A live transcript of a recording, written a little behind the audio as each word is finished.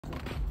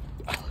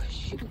Oh,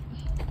 shoot.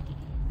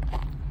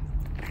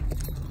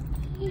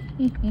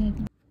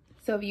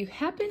 So if you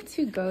happen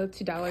to go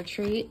to Dollar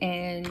Tree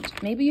and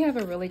maybe you have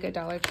a really good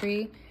Dollar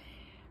Tree,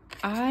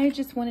 I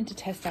just wanted to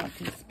test out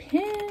these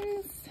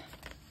pens.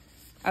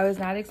 I was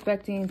not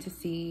expecting to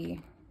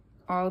see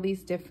all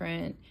these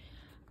different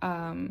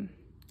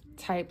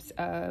types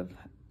of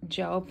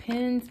gel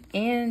pens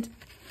and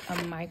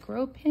a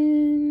micro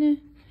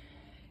pen.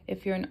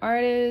 If you're an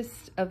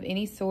artist of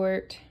any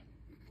sort,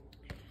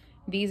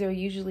 these are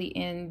usually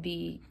in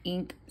the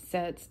ink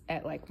sets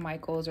at like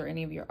Michael's or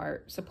any of your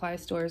art supply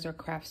stores or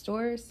craft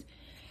stores.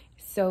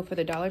 So for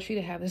the Dollar Tree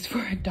to have this for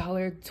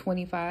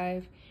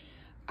 $1.25,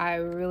 I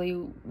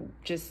really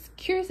just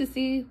curious to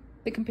see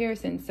the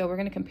comparison. So we're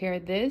going to compare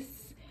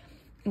this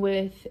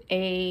with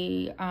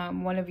a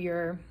one of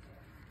your,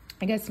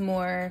 I guess,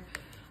 more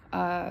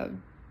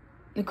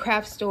the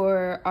craft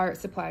store, art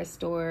supply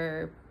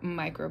store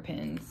micro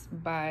pens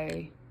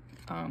by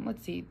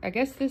let's see, I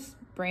guess this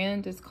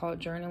brand is called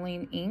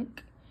Journaling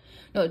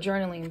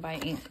by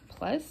Ink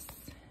Plus.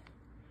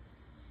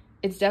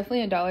 It's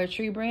definitely a Dollar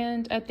Tree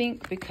brand, I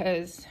think,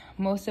 because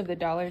most of the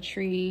Dollar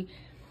Tree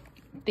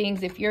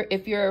things, if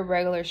you're a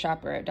regular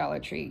shopper at Dollar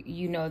Tree,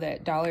 you know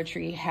that Dollar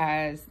Tree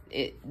has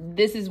it.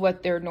 This is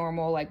what they're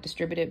normal, like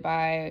distributed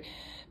by,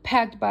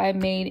 packed by,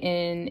 made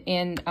in,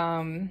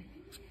 and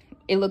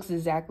it looks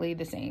exactly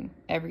the same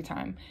every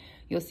time.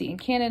 You'll see in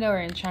Canada or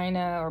in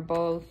China or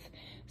both.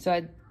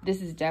 So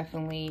this is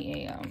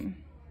definitely a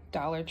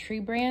Dollar Tree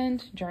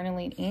brand,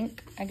 Journaling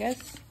Ink, I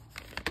guess.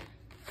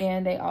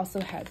 And they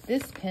also have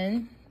this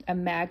pen, a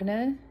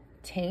Magna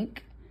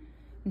Tank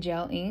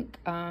gel ink.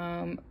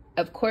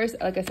 Of course,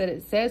 like I said,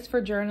 it says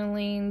for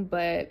journaling,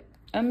 but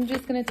I'm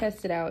just gonna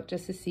test it out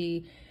just to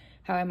see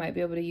how I might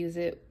be able to use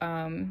it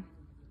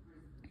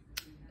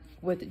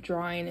with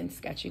drawing and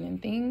sketching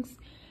and things.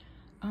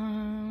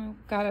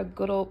 Got a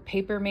good old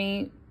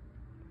Papermate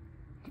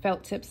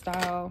felt tip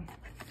style,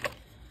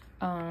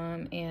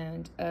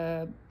 and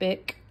a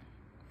Bic,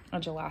 a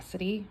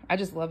Gelosity. I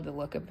just love the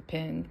look of the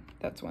pen.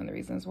 That's one of the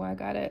reasons why I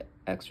got it.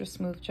 Extra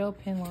smooth gel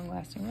pen, long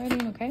lasting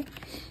writing. Okay,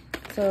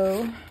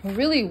 so I'm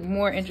really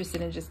more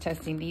interested in just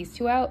testing these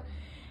two out.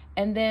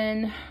 And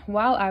then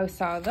while I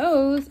saw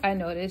those, I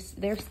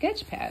noticed their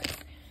sketch pads.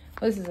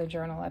 This is a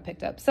journal I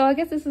picked up, so I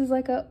guess this is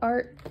like a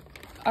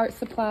art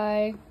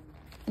supply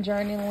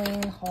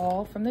journaling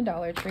haul from the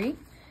Dollar Tree.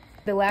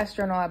 The last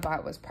journal I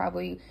bought was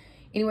probably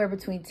anywhere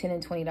between $10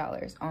 and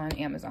 $20 on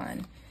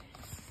Amazon.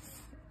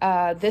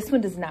 This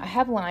one does not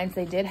have lines.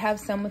 They did have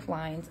some with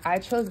lines. I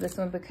chose this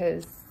one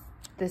because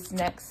this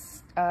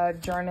next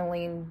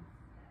journaling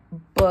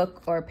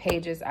book or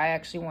pages I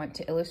actually want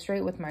to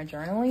illustrate with my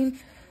journaling.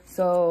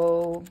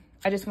 So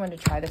I just wanted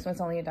to try this one.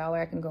 It's only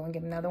 $1. I can go and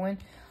get another one.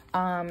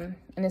 And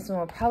this one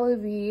will probably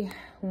be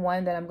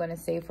one that I'm going to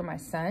save for my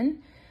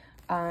son.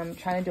 Trying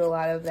to do a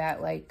lot of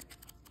that, like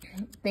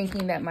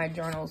thinking that my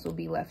journals will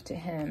be left to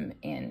him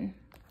and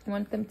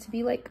want them to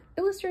be like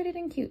illustrated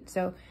and cute.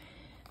 So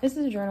this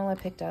is a journal I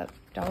picked up,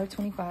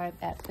 $1.25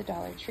 at the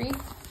Dollar Tree.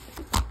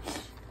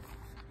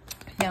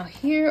 Now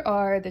here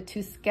are the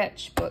two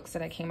sketchbooks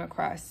that I came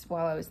across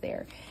while I was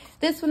there.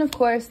 This one, of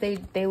course,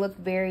 they look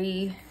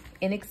very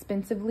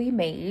inexpensively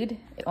made,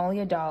 only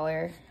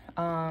 $1.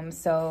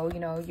 So, you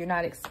know, you're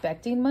not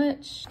expecting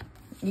much.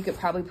 You could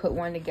probably put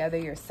one together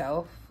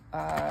yourself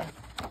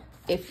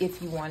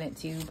if you wanted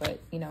to, but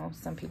you know,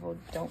 some people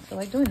don't feel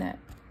like doing that.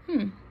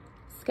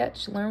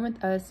 Sketch, learn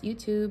with us,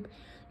 YouTube,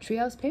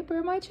 Treehouse Paper.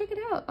 I might check it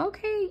out.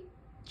 Okay,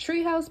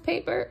 Treehouse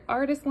Paper,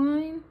 artist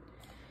line.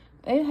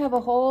 They have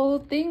a whole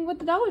thing with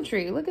the Dollar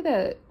Tree. Look at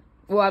that.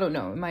 Well, I don't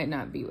know. It might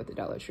not be with the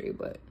Dollar Tree,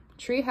 but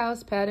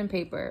Treehouse Pad and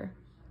Paper.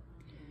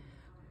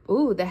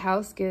 Ooh, the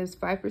house gives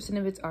 5%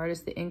 of its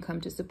artists the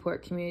income to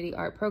support community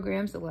art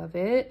programs. I love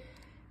it.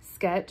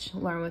 Sketch,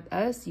 learn with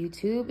us,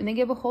 YouTube, and they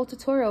give a whole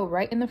tutorial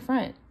right in the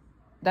front.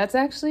 That's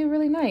actually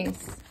really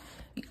nice.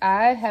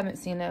 I haven't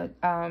seen a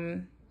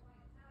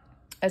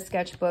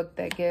sketchbook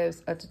that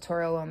gives a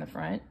tutorial on the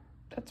front.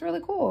 That's really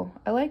cool.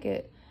 I like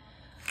it.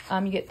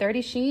 You get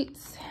 30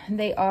 sheets.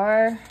 They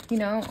are, you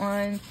know,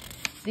 on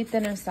the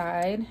thinner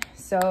side.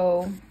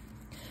 So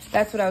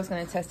that's what I was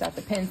going to test out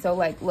the pen. So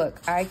like,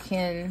 look, I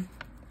can't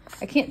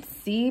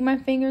see my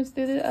fingers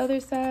through the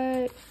other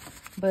side,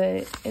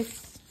 but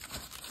it's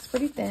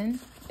pretty thin.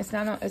 It's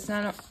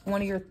not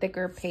one of your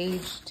thicker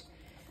paged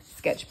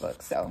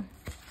sketchbooks. So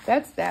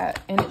that's that,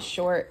 and it's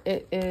short.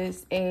 It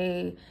is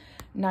a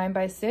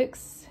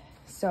 9x6,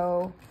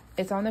 so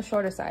it's on the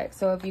shorter side.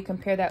 So if you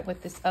compare that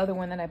with this other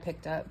one that I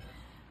picked up,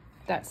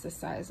 that's the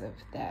size of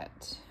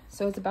that.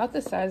 So it's about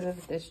the size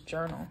of this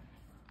journal,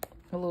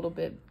 a little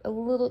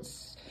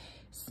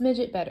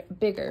smidget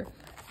bigger.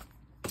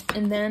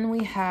 And then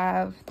we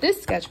have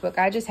this sketchbook.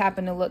 I just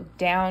happened to look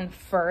down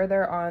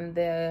further on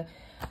the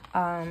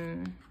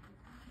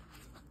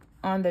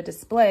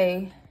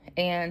display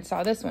and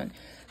saw this one.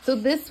 So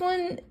this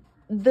one,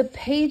 the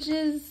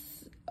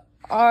pages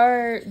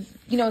are,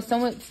 you know,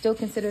 some would still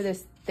consider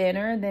this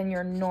thinner than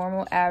your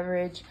normal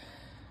average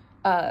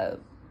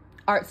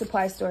art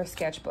supply store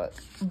sketchbook,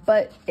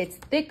 but it's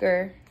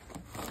thicker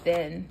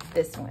than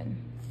this one.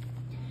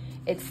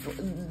 It's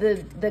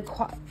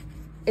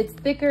it's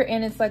thicker,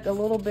 and it's like a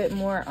little bit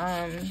more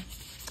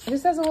it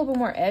just has a little bit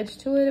more edge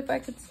to it, if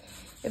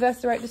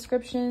that's the right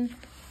description.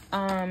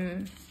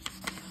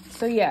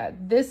 So yeah,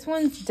 this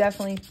one's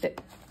definitely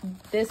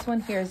this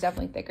one here is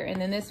definitely thicker, and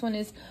then this one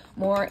is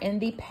more in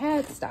the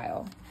pad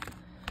style.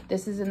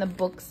 This is in the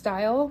book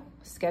style,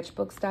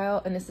 sketchbook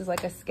style, and this is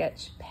like a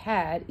sketch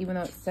pad, even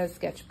though it says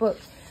sketchbook,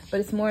 but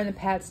it's more in the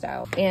pad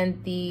style.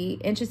 And the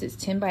inches is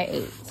 10 by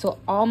 8, so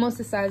almost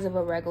the size of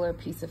a regular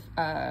piece of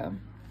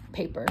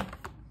paper.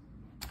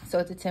 So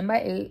it's a 10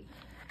 by 8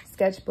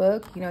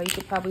 sketchbook. You know, you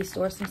could probably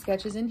store some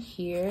sketches in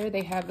here.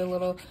 They have the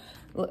little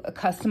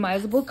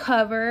customizable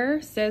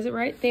cover, says it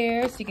right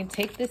there, so you can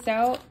take this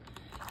out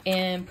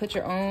and put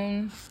your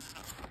own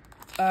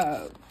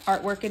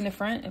artwork in the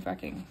front. If I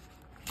can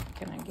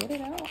I get it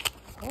out?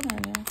 Hold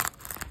on now.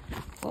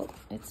 Well,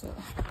 it's a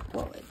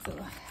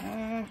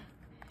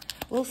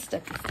little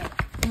stucky stuff.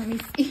 Let me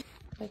see.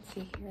 Let's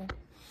see here.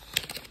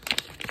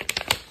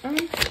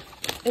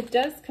 It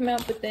does come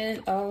out, but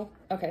then, oh,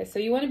 okay, so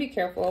you want to be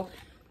careful.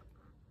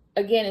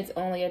 Again, it's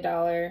only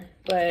 $1,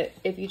 but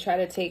if you try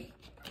to take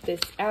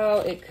this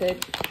out, it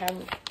could have,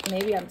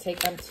 maybe no,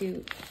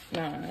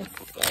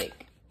 it's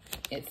like,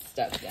 it's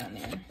stuck down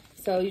there.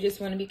 So you just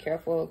want to be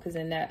careful, because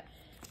then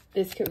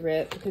this could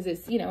rip, because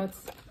it's, you know,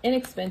 it's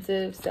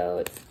inexpensive, so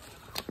it's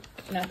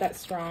not that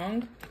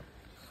strong.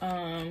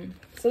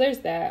 So there's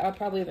that. I'll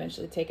probably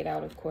eventually take it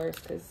out, of course,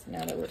 because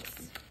now that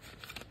it's,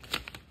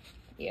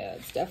 yeah,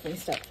 it's definitely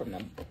stuck from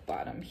the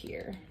bottom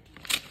here.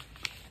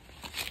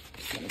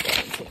 Let me go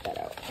ahead and take that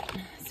out.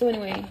 So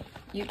anyway,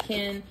 you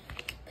can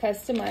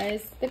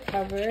customize the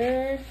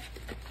cover.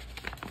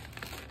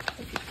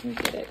 If you can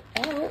get it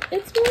out,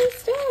 it's really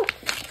stuck.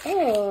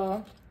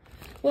 Oh,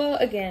 well,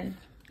 again,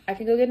 I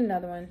can go get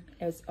another one.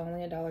 It was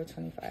only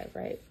 $1.25,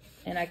 right?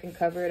 And I can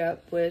cover it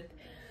up with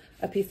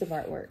a piece of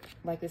artwork.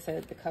 Like I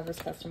said, the cover's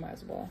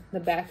customizable. The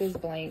back is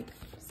blank,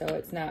 so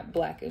it's not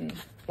blackened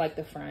like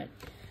the front.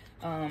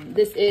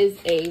 This is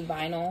a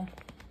vinyl.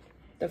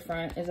 The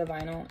front is a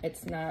vinyl.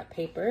 It's not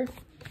paper.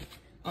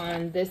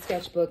 On this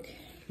sketchbook,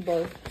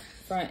 both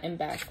front and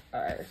back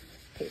are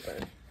paper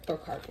or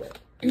cardboard.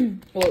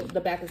 Well,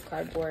 the back is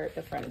cardboard,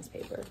 the front is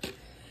paper.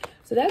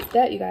 So that's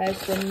that, you guys.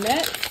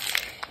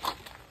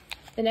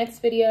 The next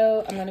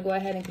video, I'm going to go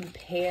ahead and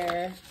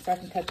compare, so I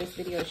can cut this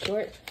video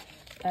short.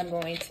 I'm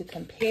going to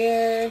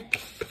compare,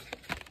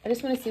 I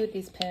just want to see what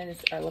these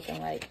pens are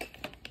looking like.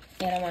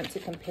 And I want to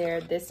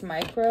compare this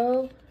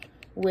micro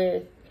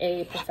with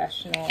a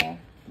professional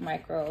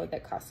micro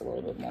that costs a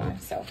little bit more.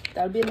 So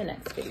that'll be in the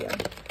next video.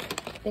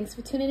 Thanks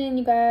for tuning in,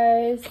 you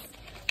guys.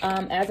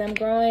 As I'm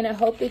growing, I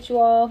hope that you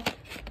all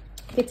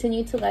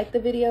continue to like the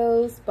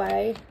videos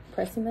by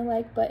pressing the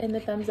like button, the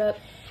thumbs up,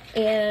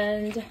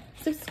 and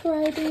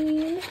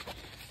subscribing,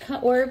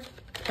 or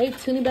hey,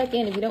 tuning back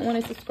in if you don't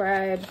want to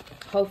subscribe.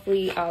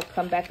 Hopefully I'll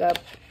come back up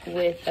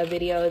with a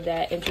video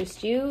that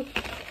interests you,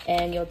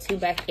 and you'll tune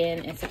back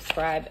in and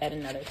subscribe at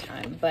another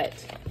time. But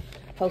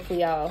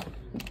hopefully I'll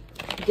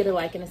get a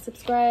like and a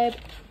subscribe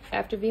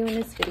after viewing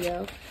this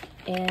video,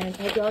 and I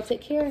hope you all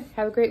take care.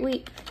 Have a great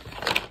week.